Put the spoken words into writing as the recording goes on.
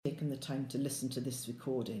the time to listen to this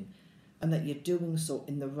recording and that you're doing so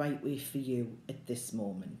in the right way for you at this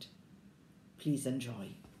moment. Please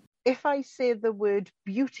enjoy. If I say the word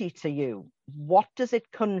beauty to you, what does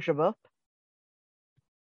it conjure up?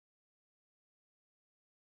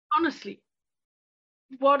 Honestly,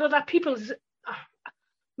 what other people's...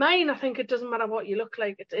 Mine, I think it doesn't matter what you look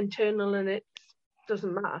like. It's internal and it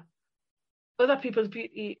doesn't matter. Other people's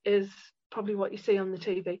beauty is probably what you see on the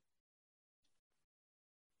TV.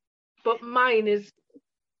 But mine is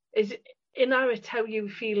inherent, how you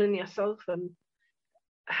feel in yourself and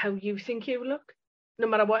how you think you look, no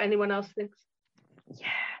matter what anyone else thinks. Yeah.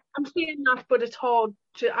 I'm saying that, but it's hard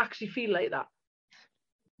to actually feel like that.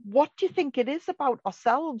 What do you think it is about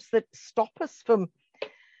ourselves that stop us from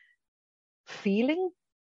feeling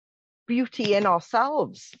beauty in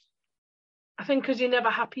ourselves? I think because you're never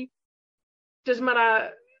happy. Doesn't matter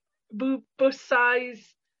bust size,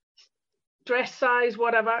 dress size,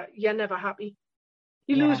 whatever, you're never happy.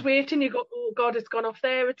 You lose weight and you go, oh God, it's gone off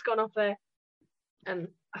there, it's gone off there. And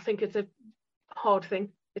I think it's a hard thing.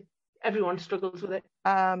 Everyone struggles with it.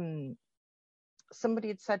 Somebody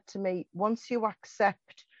had said to me, once you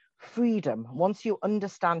accept freedom, once you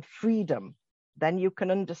understand freedom, then you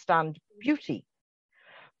can understand beauty,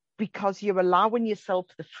 because you're allowing yourself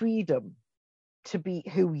the freedom to be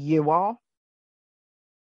who you are,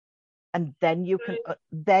 and then you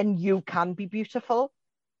can be beautiful.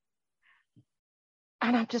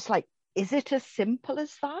 And I'm just like, is it as simple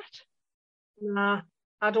as that? Nah,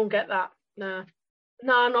 I don't get that. Nah,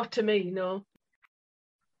 not to me. No.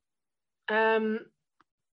 80%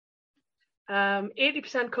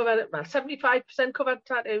 covered, well, 75% covered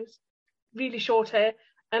tattoos, really short hair,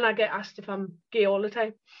 and I get asked if I'm gay all the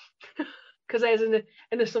time because there's an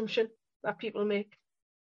assumption that people make.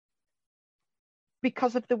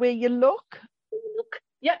 Because of the way you look?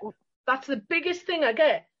 Yeah, that's the biggest thing I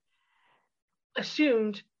get.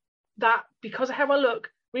 Assumed that because of how I look,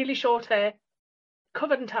 really short hair,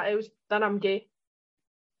 covered in tattoos, that I'm gay.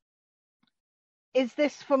 Is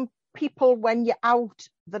this from people when you're out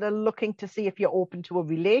that are looking to see if you're open to a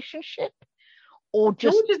relationship, or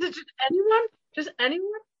just... No, just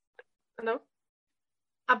anyone. I know.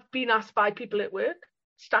 I've been asked by people at work,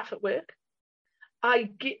 staff at work. I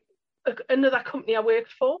get another company I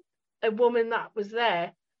worked for, a woman that was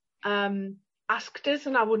there asked us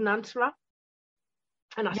and I wouldn't answer her,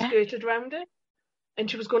 and I skirted around it, and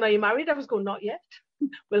she was going, "Are you married?" I was going, "Not yet."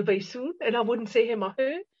 "Well, very soon." And I wouldn't say him or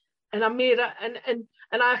her. And I made her, and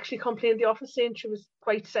I actually complained the office saying she was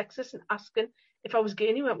quite sexist and asking if I was gay.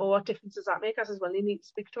 And he went, "Well, what difference does that make?" I says, "Well, you need to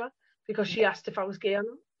speak to her because she asked if I was gay or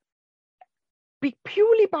not."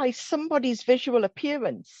 Purely by somebody's visual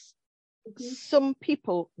appearance, some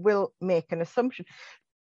people will make an assumption.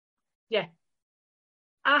 Yeah.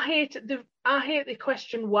 I hate the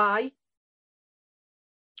question why.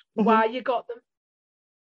 Why you got them.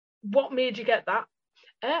 What made you get that?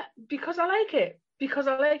 Because I like it. Because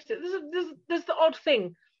I liked it. There's the odd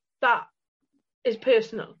thing that is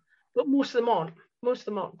personal, but most of them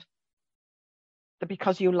aren't.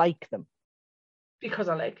 Because you like them. Because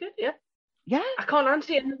I like it, yeah. Yeah. I can't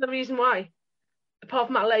answer another reason why. Apart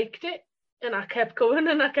from I liked it, and I kept going,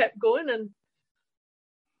 and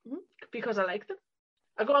because I liked them.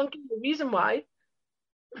 I can't give you a reason why.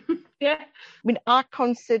 Yeah. I mean, I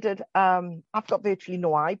considered, I've got virtually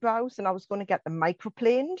no eyebrows, and I was going to get them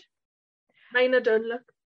microplaned. Mine are done,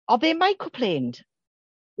 look. Are they microplaned?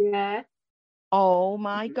 Yeah. Oh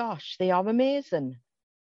my gosh, they are amazing.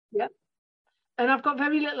 Yeah. And I've got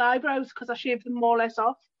very little eyebrows because I shaved them more or less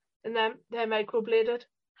off, and then they're microbladed.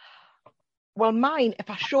 Well, mine, if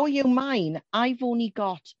I show you mine, I've only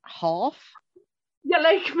got half. You're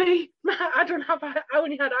like me. I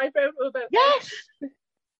only had eyebrows about. Yes.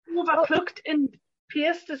 Over plucked and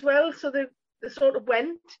pierced as well, so they sort of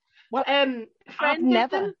went. Well, I've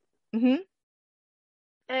never.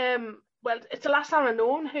 Well, it's the last time I've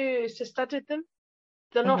known who sister did them.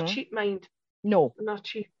 They're not cheap, mind. No. They're not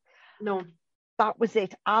cheap. No. That was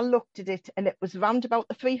it. I looked at it and it was around about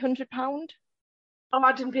the £300. Oh,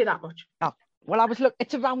 I didn't pay that much. Oh, well,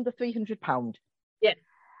 it's around the £300. Yeah.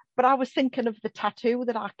 But I was thinking of the tattoo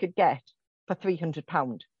that I could get for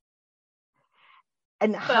 £300.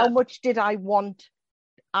 And how much did I want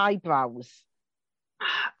eyebrows?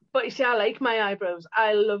 But you see, I like my eyebrows.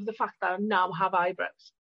 I love the fact that I now have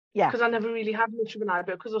eyebrows. Yeah. Because I never really had much of an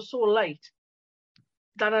eyebrow because they're so light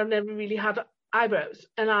that I've never really had eyebrows.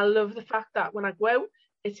 And I love the fact that when I go out,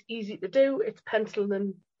 it's easy to do. It's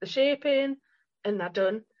penciling the shape in and they're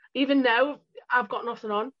done. Even now, I've got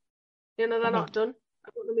nothing on. You know, they're not done.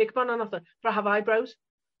 I've got no makeup on or nothing, but I have eyebrows.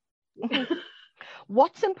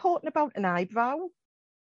 What's important about an eyebrow?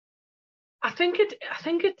 I think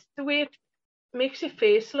it's the way it makes your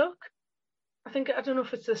face look. I don't know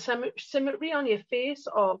if it's the symmetry on your face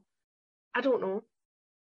or I don't know.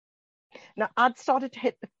 Now, I'd started to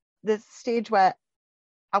hit the stage where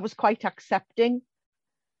I was quite accepting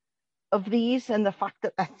of these and the fact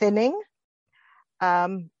that they're thinning,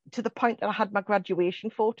 to the point that I had my graduation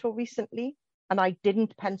photo recently and I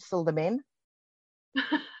didn't pencil them in.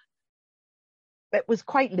 It was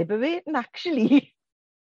quite liberating, actually.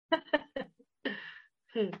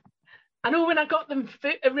 I know when I got them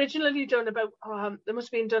originally done about, they must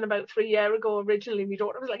have been done about 3 years ago originally. My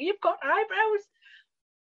daughter was like, "You've got eyebrows."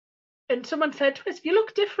 And someone said to us, "You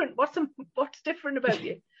look different. What's different about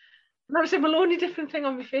you?" And I was saying, "Well, the only different thing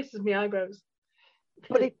on my face is my eyebrows."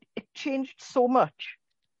 But it changed so much.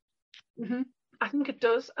 Mm-hmm. I think it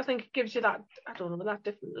does. I think it gives you that, I don't know, that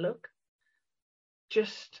different look.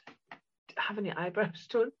 Just having your eyebrows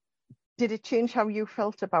done. Did it change how you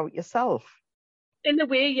felt about yourself? In a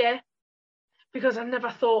way, yeah. Because I never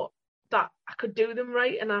thought that I could do them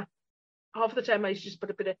right. And half the time I used to just put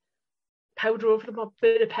a bit of powder over them or a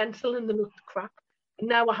bit of pencil and they looked crap. And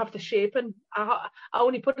now I have the shape and I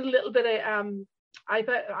only put a little bit of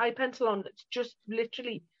eye pencil on. It's just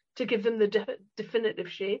literally to give them the definitive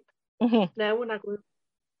shape. Mm-hmm. Now when I go,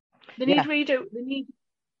 they need redo.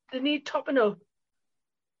 They need topping up.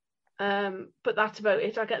 But that's about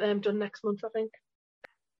it. I'll get them done next month, I think.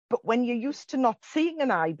 But when you're used to not seeing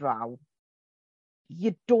an eyebrow,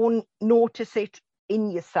 you don't notice it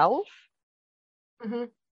in yourself. Mm-hmm.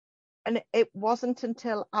 And it wasn't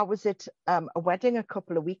until I was at a wedding a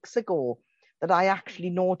couple of weeks ago that I actually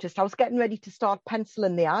noticed. I was getting ready to start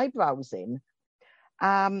penciling the eyebrows in.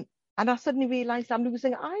 And I suddenly realised I'm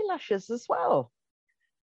losing eyelashes as well.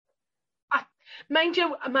 Mind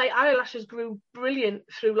you, my eyelashes grew brilliant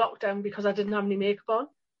through lockdown because I didn't have any makeup on.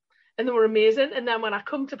 And they were amazing. And then when I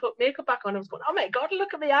come to put makeup back on, I was going, "Oh my God,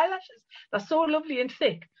 look at my eyelashes. They're so lovely and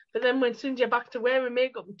thick." But then as soon as you're back to wearing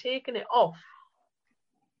makeup and taking it off,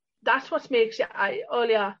 that's what makes all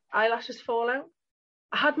your eyelashes fall out.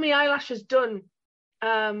 I had my eyelashes done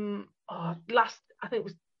I think it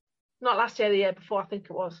was not last year, the year before, I think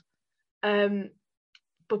it was.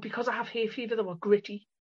 But because I have hay fever, they were gritty.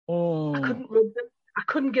 I couldn't rub them. I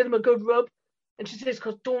couldn't give them a good rub. And she says,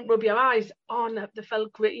 "Because don't rub your eyes." Oh, no, they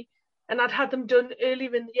felt gritty. And I'd had them done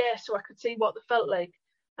earlier in the year so I could see what they felt like.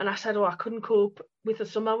 And I said, I couldn't cope with the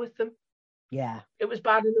summer with them. Yeah. It was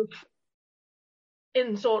bad enough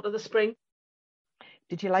in sort of the spring.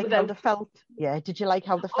 Did you like how they felt? Yeah. Did you like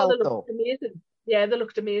how they felt, they looked though? amazing. Yeah, they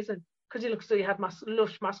looked amazing. Because you looked so you had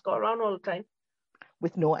lush mascara on all the time.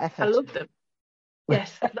 With no effort. I loved them.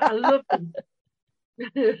 Yes, I loved them.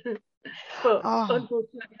 But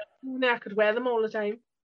unfortunately, I could wear them all the time.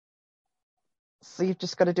 So you've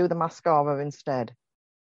just got to do the mascara instead.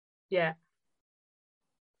 Yeah.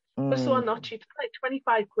 But so I'm not cheap. It's like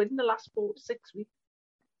 25 quid in the last 4 to 6 weeks.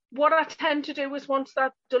 What I tend to do is once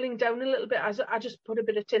that's dulling down a little bit, I just put a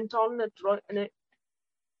bit of tint on and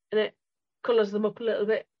it colours them up a little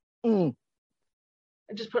bit. I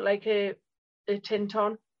just put like a tint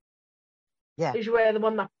on. Yeah. You wear the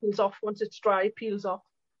one that peels off once it's dry, it peels off.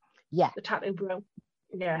 Yeah. The tattoo brown.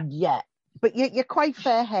 Yeah. Yeah. But you're quite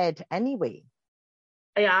fair head anyway.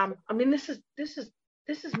 I am. I mean, this is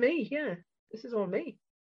me. Yeah, this is all me.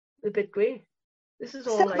 The bit grey. This is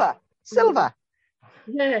all silver.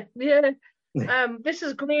 Yeah. This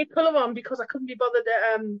is grey colour on because I couldn't be bothered.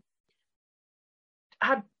 I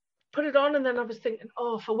had put it on and then I was thinking,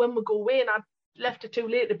 for when we go away, and I'd left it too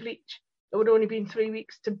late to bleach. It would only been 3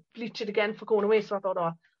 weeks to bleach it again for going away. So I thought,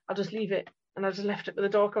 I'll just leave it, and I just left it with the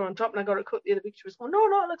darker on top. And I got it cut the other week. She was going, no,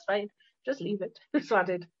 it looks fine. Just leave it. So I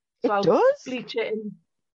did. So I'll does? Bleach it.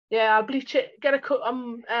 I'll bleach it, get a cut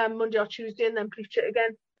on Monday or Tuesday, and then bleach it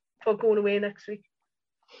again for going away next week.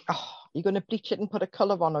 Oh, you're going to bleach it and put a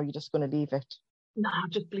colour on, or you're just going to leave it? No, I'll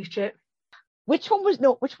just bleach it. Which was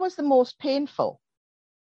the most painful?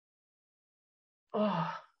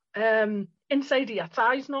 Inside of your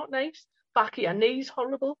thigh's not nice. Back of your knee's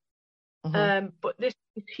horrible. But this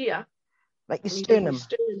here, like your sternum.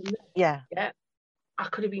 Yeah. I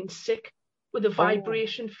could have been sick with a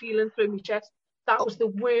vibration feeling through my chest. That was the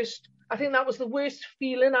worst. I think that was the worst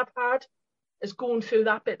feeling I've had, is going through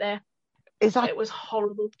that bit there. It was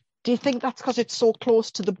horrible. Do you think that's because it's so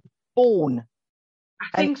close to the bone? I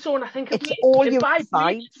think so, and I think it's all your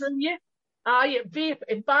sides. Through you. I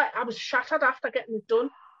was shattered after getting it done,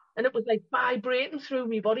 and it was like vibrating through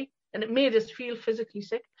my body, and it made us feel physically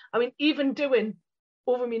sick. I mean, even doing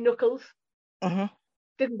over my knuckles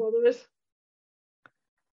didn't bother us.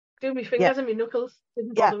 Doing my fingers and my knuckles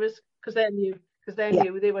didn't bother us because they're new.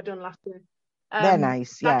 They were done last year. They're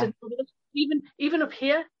nice, That didn't bother us. even up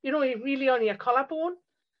here, you know, really on your collarbone,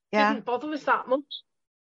 Yeah. didn't bother us that much.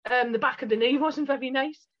 The back of the knee wasn't very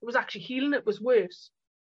nice. It was actually healing. It was worse.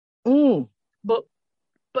 Mm. But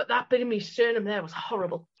that bit of me sternum there was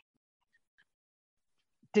horrible.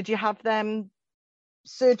 Did you have them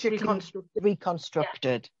surgically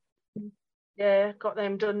reconstructed? Yeah, got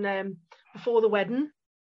them done before the wedding.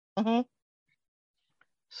 Mm-hmm.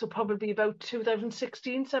 So probably about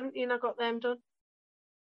 2016, 17, I got them done.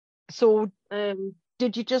 So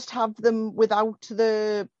did you just have them without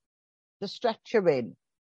the stretcher in?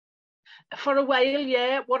 For a while,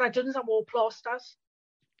 yeah. What I done is I wore plasters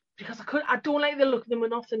because I don't like the look of them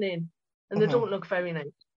with nothing in, and they don't look very nice.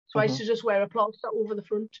 So I used to just wear a plaster over the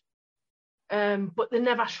front. But they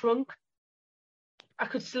never shrunk. I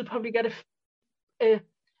could still probably get a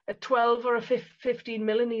 12 or a 15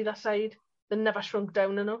 mil on either side. They never shrunk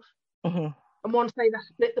down enough. And one side I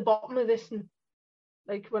split the bottom of this, and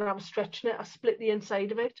like when I was stretching it, I split the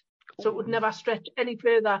inside of it. So it would never stretch any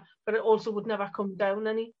further, but it also would never come down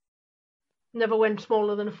any. Never went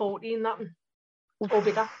smaller than a 14, that one. Or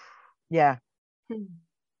bigger. Yeah.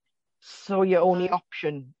 So your only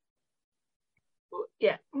option.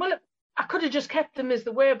 Yeah. Well, I could have just kept them as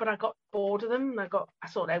they were, but I got bored of them, and I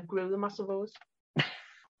sort of outgrew them, I suppose.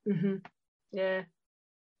 Yeah.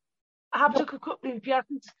 I have took a couple of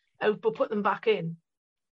piercings out, but put them back in.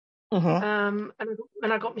 And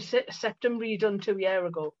I got my septum redone 2 years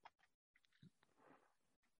ago.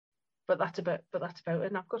 But that's about it.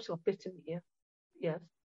 And I've got a bit in the ear. Yes.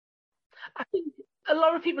 I think a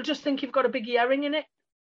lot of people just think you've got a big earring in it.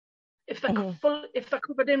 If they're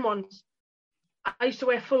covered in ones. I used to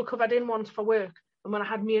wear full covered in ones for work, and when I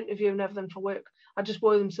had my interview and everything for work, I just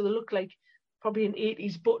wore them so they looked like probably an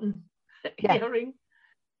 80s button earring.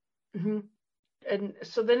 And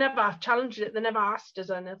so they never challenged it. They never asked us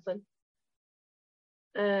anything.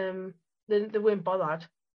 They weren't bothered.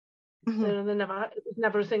 They never. It was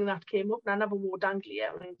never a thing that came up. And I never wore dangly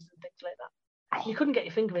earrings and things like that. You couldn't get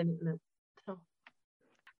your finger in it. No. So.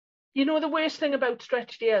 You know the worst thing about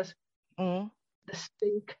stretched ears? The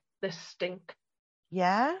stink. The stink.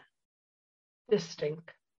 Yeah? The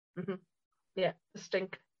stink. Yeah, the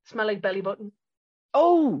stink. Smell like belly button.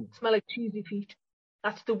 Oh! Smell like cheesy feet.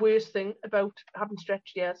 That's the worst thing about having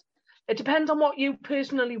stretched ears. It depends on what you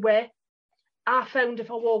personally wear. I found if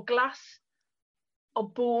I wore glass or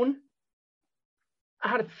bone, I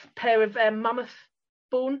had a pair of mammoth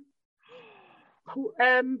bone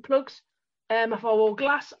plugs. If I wore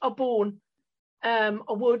glass or bone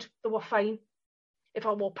or wood, they were fine. If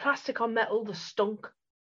I wore plastic or metal, they stunk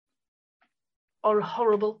or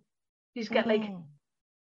horrible. You just get like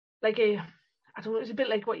a, I don't know, it's a bit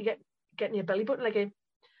like what you get in your belly button, like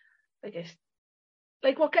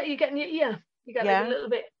what you get in your ear. You get like a little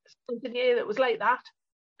bit stunk in your ear that was like that.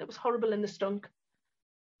 It was horrible in the stunk.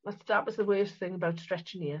 That was the worst thing about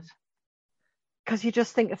stretching ears. Because you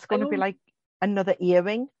just think it's going to be like another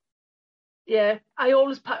earring. Yeah, I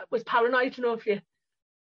always was paranoid. You know, if you're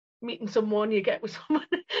meeting someone, you get with someone,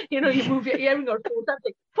 you know, you move your earring or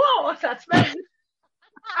something. Whoa, what's that smell?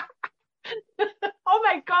 Oh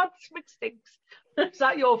my God, it stinks. Is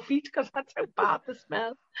that your feet? Because that's how bad the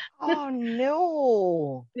smell. Oh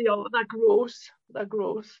no. They're gross. They're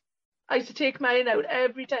gross. I used to take mine out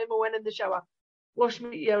every time I went in the shower. Wash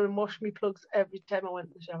my ear and wash my plugs every time I went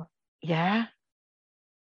in the shower. Yeah.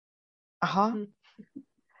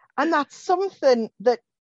 And that's something that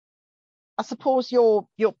I suppose your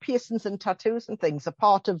piercings and tattoos and things are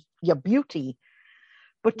part of your beauty.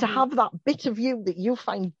 But to have that bit of you that you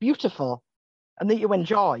find beautiful and that you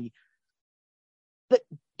enjoy, that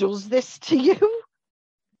does this to you.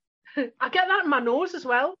 I get that in my nose as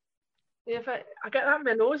well. If I get that in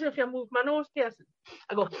my nose, if I move my nose piercing,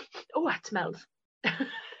 I go, oh, that smells.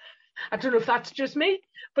 I don't know if that's just me,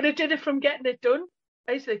 but it did it from getting it done.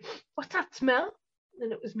 I used to say, what's that smell?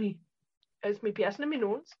 And it was me. It was me piercing in my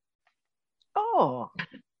nose. Oh.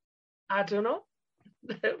 I don't know.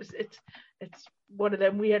 It's one of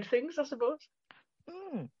them weird things, I suppose.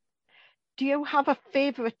 Do you have a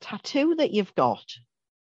favourite tattoo that you've got?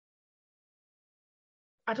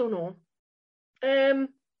 I don't know. I've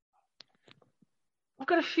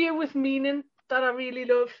got a few with meaning that I really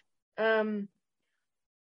love.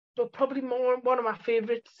 But probably one of my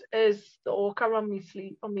favourites is the orca on my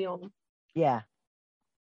sleeve, on my arm. Yeah.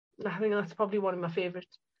 I think that's probably one of my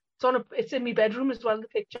favourites. It's in my bedroom as well, the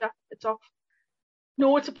picture. It's off.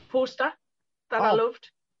 No, it's a poster that I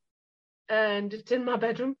loved. And it's in my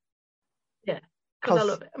bedroom. Yeah. Because I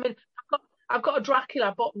love it. I mean, I've got a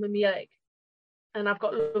Dracula bottom of my leg. And I've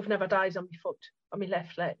got Love Never Dies on my foot, on my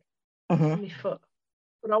left leg, on my foot.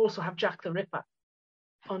 But I also have Jack the Ripper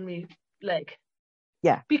on my leg.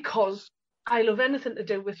 Yeah. Because I love anything to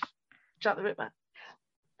do with Jack the Ripper.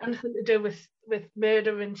 Anything to do with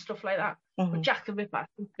murder and stuff like that. Mm-hmm. But Jack the Ripper,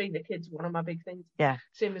 being the kids, one of my big things. Yeah.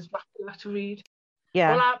 Same as Dracula to read.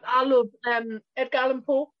 Yeah. Well, I love Edgar Allan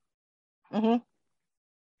Poe. Mm-hmm.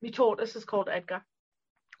 My tortoise is called Edgar.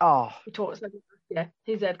 Oh. My tortoise, yeah,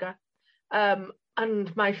 he's Edgar.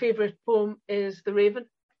 And my favourite poem is The Raven.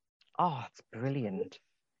 Oh, it's brilliant.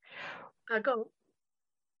 I go,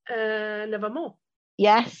 Nevermore.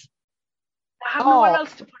 Yes. I have nowhere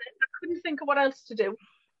else to put it. I couldn't think of what else to do.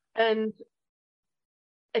 And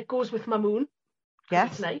it goes with my moon.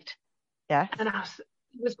 Yes. It's night. Yes. And I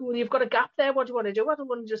was going, you've got a gap there. What do you want to do? I don't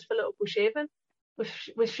want to just fill it up with shaving,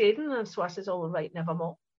 with shading. And so I says, oh, right,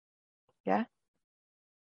 Nevermore. Yeah.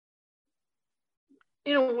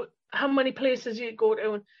 You know, how many places you go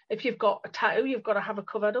to, and if you've got a tattoo, you've got to have it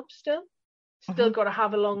covered up still. Still got to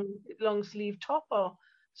have a long sleeve top or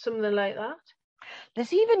something like that.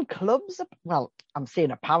 There's even clubs, well, I'm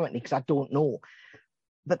saying apparently because I don't know,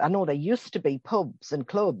 but I know there used to be pubs and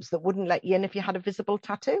clubs that wouldn't let you in if you had a visible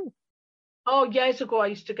tattoo. Oh, years ago I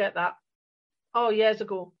used to get that. Oh, years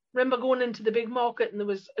ago. Remember going into the big market and there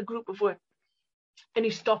was a group of work and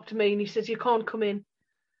he stopped me and he says, you can't come in.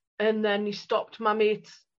 And then he stopped my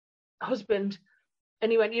mate's husband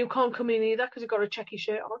and he went, you can't come in either because you've got to check your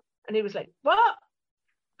shirt on. And he was like, what?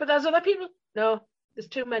 But there's other people? No, there's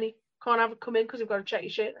too many. Can't have it come in because you've got to check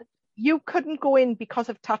your shirt. You couldn't go in because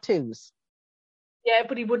of tattoos? Yeah,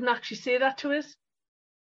 but he wouldn't actually say that to us.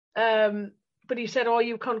 But he said, oh,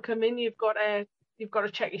 you can't come in. You've got to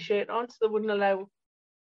check your shirt on. So they wouldn't allow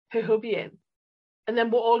her hubby in. And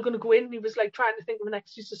then we're all going to go in. And he was like trying to think of an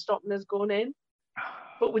excuse to stop us going in.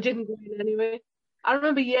 But we didn't go in anyway. I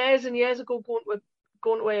remember years and years ago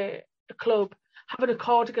going to a club, having a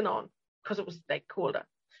cardigan on because it was like colder,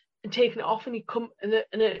 and taking it off, and he'd come and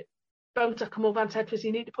a bouncer come over and said to us,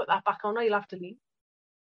 you need to put that back on or you'll have to leave.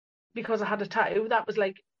 Because I had a tattoo that was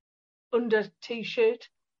like under t-shirt,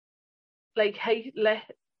 like height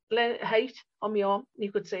on my arm, and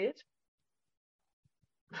you could see it.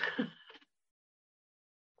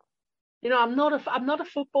 You know, I'm not a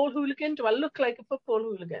football hooligan. Do I look like a football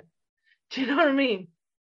hooligan? Do you know what I mean?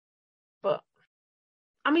 But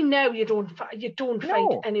I mean, now you don't fight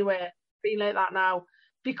anywhere being like that now,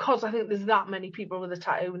 because I think there's that many people with a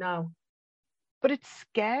tattoo now. But it's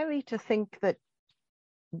scary to think that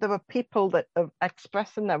there are people that are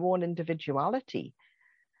expressing their own individuality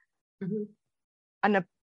and are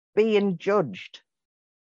being judged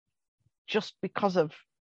just because of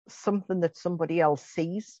something that somebody else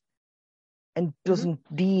sees and doesn't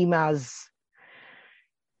deem as,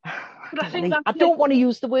 I don't want to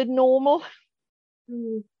use the word normal.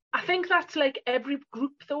 I think that's like every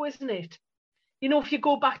group though, isn't it? You know, if you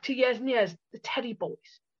go back to years and years, the Teddy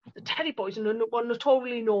Boys were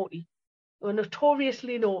notoriously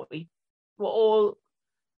naughty. Were all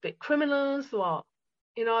bit criminals. They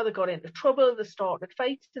got into trouble, they started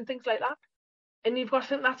fights and things like that. And you've got to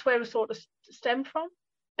think that's where it sort of stemmed from.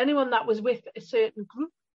 Anyone that was with a certain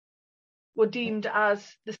group were deemed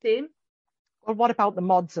as the same. Well, what about the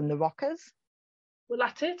mods and the rockers? Well,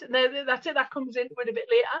 that's it. That's it. That comes into it a bit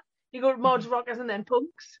later. You go to mods, rockers, and then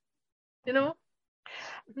punks. You know,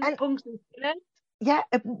 and punks and skinheads. Yeah,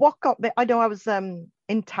 what got me? I know I was in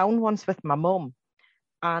town once with my mum,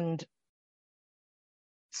 and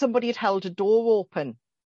somebody had held a door open.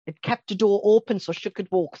 It kept a door open so she could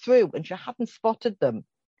walk through, and she hadn't spotted them.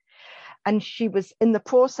 And she was in the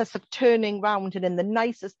process of turning round and in the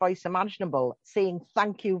nicest voice imaginable saying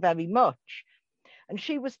thank you very much. And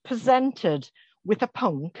she was presented with a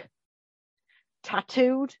punk,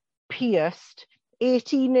 tattooed, pierced,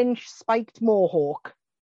 18-inch spiked mohawk,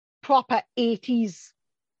 proper 80s,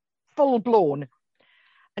 full blown.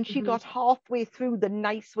 And she got halfway through the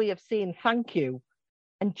nice way of saying thank you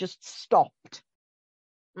and just stopped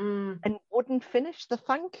and wouldn't finish the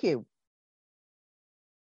thank you.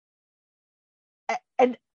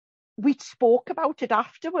 And we spoke about it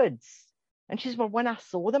afterwards. And she said, well, when I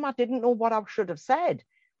saw them, I didn't know what I should have said.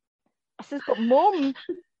 I said, but Mum,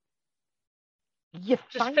 you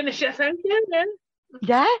just finish your thank you then.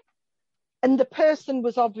 Yeah. And the person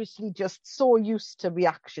was obviously just so used to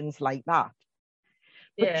reactions like that.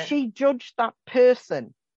 But she judged that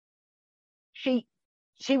person. She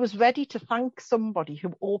was ready to thank somebody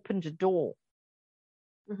who opened a door.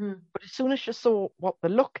 But as soon as she saw what they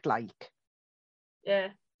looked like,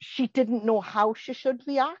 she didn't know how she should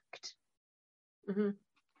react. And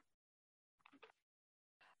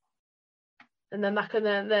then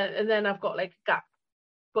and then I've got like a gap.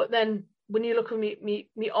 But then when you look at me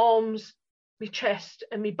arms, my chest,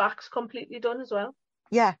 and my back's completely done as well.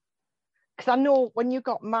 Yeah. Because I know when you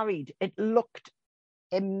got married, it looked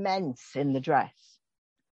immense in the dress.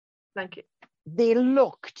 Thank you. They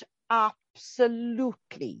looked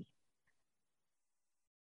absolutely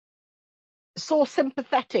so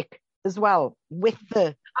sympathetic as well with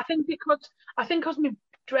the. I think because my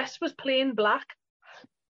dress was plain black,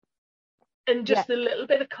 and just a little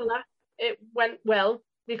bit of colour, it went well,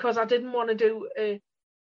 because I didn't want to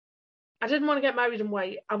get married in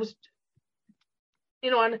white. I was,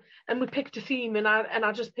 and we picked a theme, and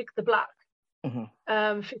I just picked the black,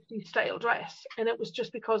 50s style dress, and it was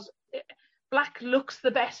just because black looks the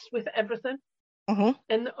best with everything,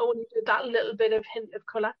 and only did that little bit of hint of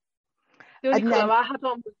colour. The only colour I had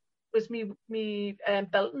on was me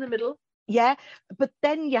belt in the middle. Yeah, but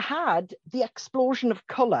then you had the explosion of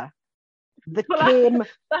colour that came.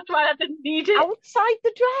 That's why I didn't need it outside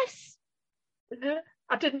the dress.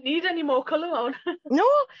 I didn't need any more colour on. No,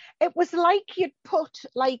 it was like you'd put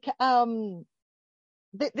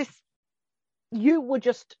this. You were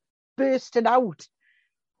just bursting out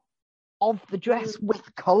of the dress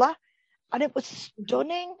with colour, and it was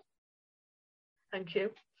stunning. Thank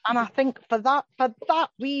you. And I think for that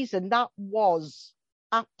reason, that was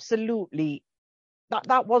absolutely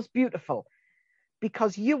that was beautiful,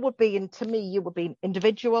 because you were being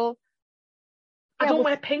individual. I don't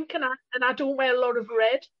wear pink, and I don't wear a lot of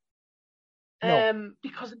red,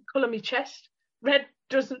 because of the colour of my chest. Red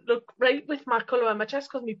doesn't look right with my colour on my chest,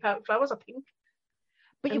 because my flowers are pink.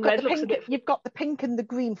 But you've got the pink and the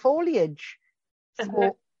green foliage.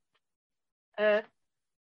 So, but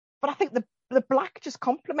I think the black just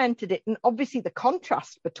complemented it, and obviously the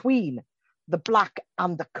contrast between the black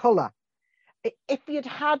and the colour. If you'd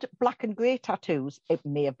had black and grey tattoos, it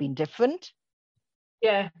may have been different.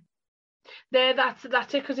 Yeah, that's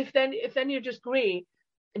it. Because if then you're just grey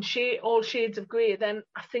and all shades of grey, then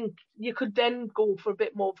I think you could then go for a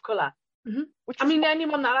bit more of colour.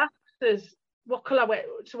 Anyone that asks us what colour,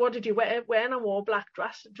 so what did you wear? When I wore black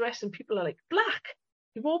dress, and people are like, black.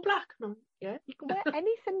 You wore black? No, yeah. You can wear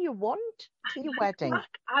anything you want to your wedding. Black.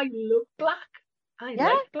 I love black. I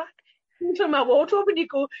like black. Into my wardrobe, and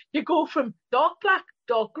you go from dark black,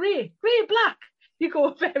 dark grey, grey black. You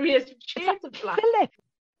go various shades of black.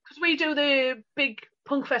 Because we do the big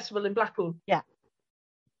punk festival in Blackpool. Yeah.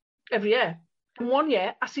 Every year. And one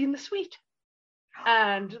year I seen the suite,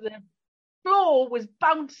 and the floor was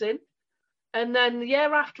bouncing. And then the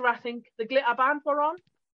year after, I think the Glitter Band were on.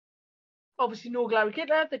 Obviously, no Larry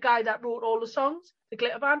Kittler, the guy that wrote all the songs. The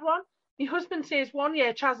Glitter Band were on. My husband says one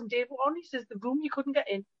year Chaz and Dave were on. He says the room you couldn't get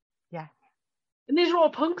in. Yeah. And these are all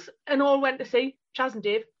punks, and all went to see Chaz and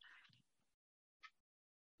Dave.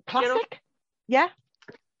 Classic. Yeah.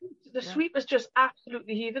 The suite was just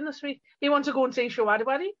absolutely heaving. The suite. He wants to go and see Shawaddy.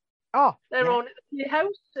 Oh, they're on at the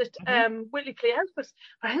Playhouse at Whitley Playhouse. But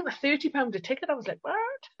I think they're £30 a ticket. I was like, what?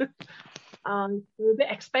 They're a bit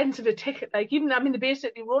expensive a ticket. Like the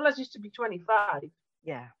basically rollers used to be 25.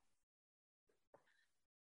 Yeah.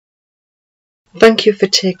 Thank you for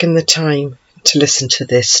taking the time to listen to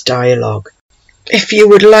this dialogue. If you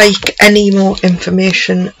would like any more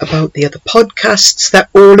information about the other podcasts, they're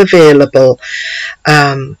all available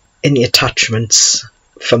in the attachments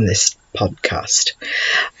from this podcast.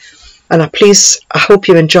 And I hope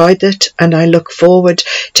you enjoyed it, and I look forward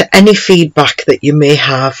to any feedback that you may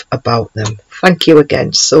have about them. Thank you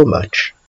again so much.